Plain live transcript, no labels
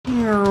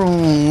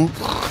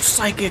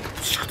psychic.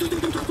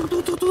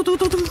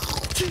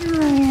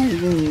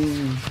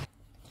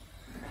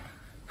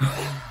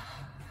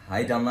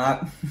 Hi,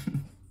 Dunlap.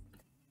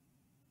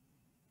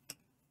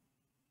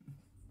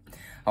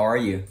 How are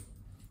you?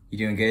 You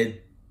doing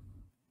good?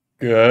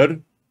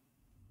 Good.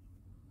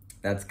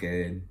 That's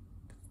good.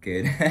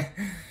 Good.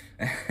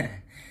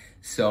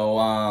 So,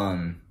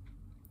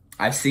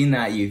 I've seen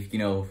that you've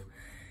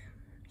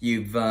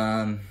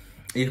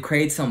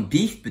created some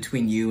beef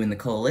between you and the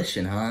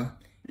coalition, huh?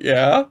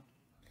 Yeah.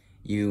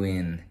 You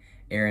and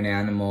Heir And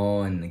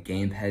Animal and the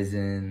Game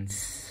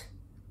Peasants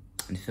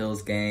and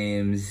Phil's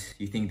Games.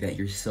 You think that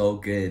you're so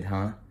good,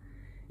 huh?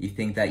 You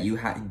think that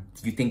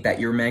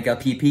you're mega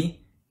PP?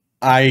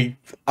 I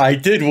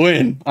did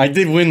win. I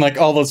did win like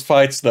all those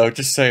fights though,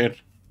 just saying.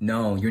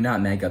 No, you're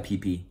not mega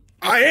PP.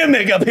 I am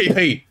mega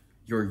PP.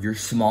 You're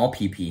small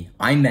PP.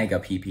 I'm mega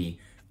PP.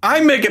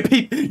 I'm mega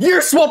PP.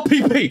 You're small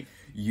PP.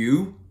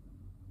 You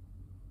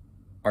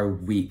are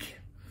weak.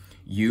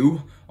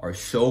 You are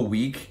so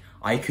weak.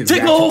 I could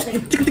tickle.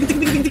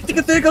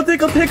 Tickle.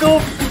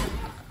 Tickle.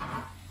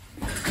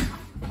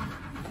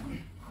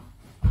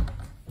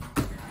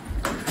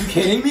 You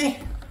kidding me?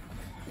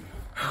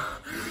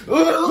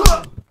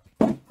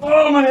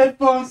 Oh, my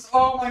headphones.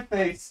 Oh, my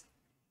face.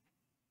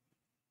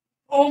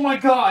 Oh my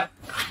god.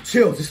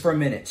 Chill, just for a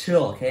minute.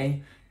 Chill,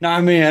 okay?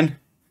 Nah, man.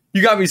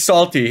 You got me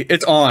salty.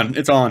 It's on.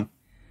 It's on.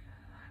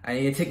 I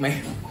need to take my...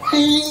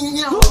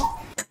 It's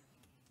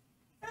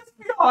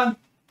beyond.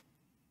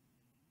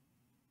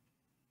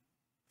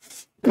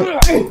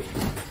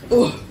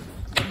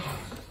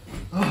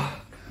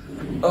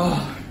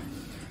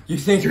 You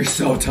think you're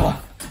so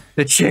tough.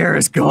 The chair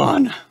is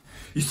gone.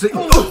 You think...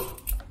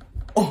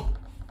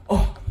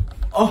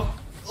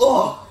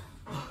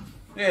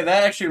 Yeah,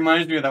 that actually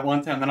reminds me of that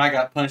one time that I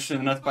got punched in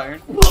the nuts by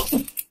iron.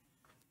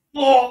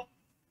 Oh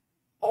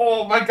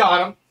my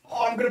god,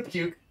 I'm gonna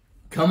puke.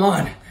 Come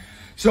on,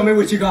 show me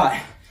what you got.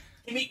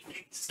 Give me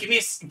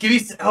a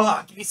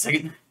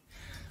second.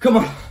 Come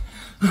on.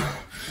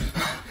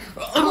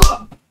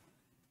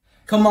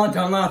 Come on,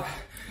 Dunlap.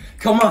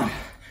 Come on.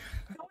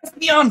 It's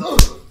beyond.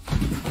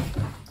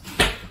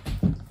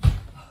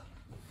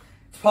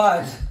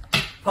 Pause,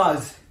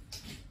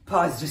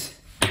 just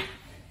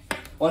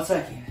 1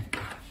 second.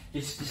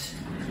 Just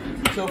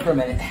chill for a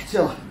minute.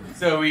 Chill.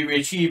 So we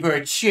achieve our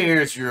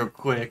chairs real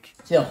quick.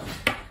 Chill.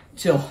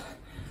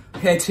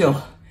 Okay,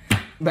 chill.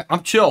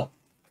 I'm chill.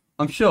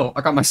 I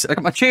got my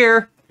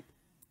chair.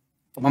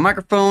 Got my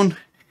microphone.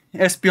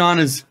 Espion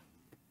is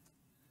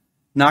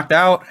knocked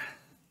out.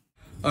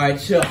 All right,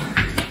 chill.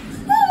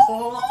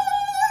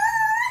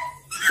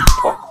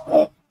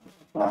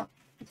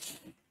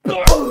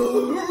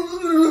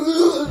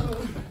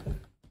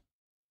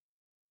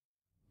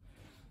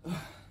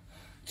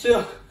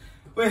 Chill.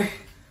 Wait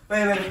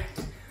a minute.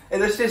 Hey,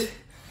 let's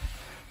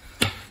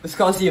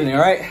call this even, all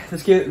right?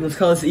 Let's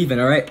call this even,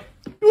 all right?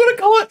 You want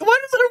to call it? Why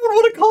does everyone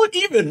want to call it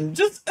even?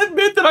 Just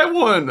admit that I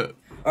won.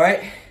 All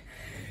right.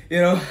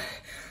 You know,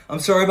 I'm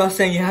sorry about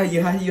saying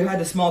you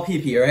had a small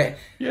pee-pee, all right?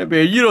 Yeah,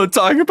 man. You don't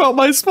talk about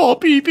my small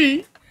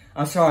pee-pee.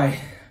 I'm sorry.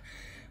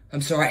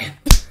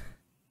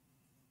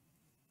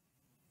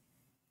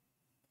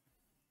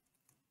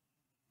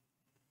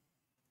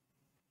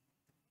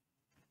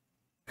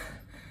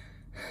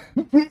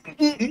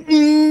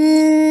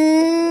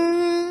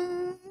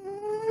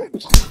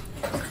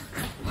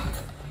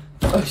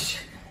 Oh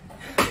shit.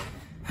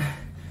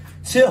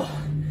 Chill.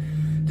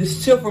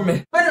 Just chill for a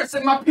minute. I never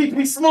said my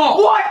pee-pee small.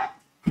 What?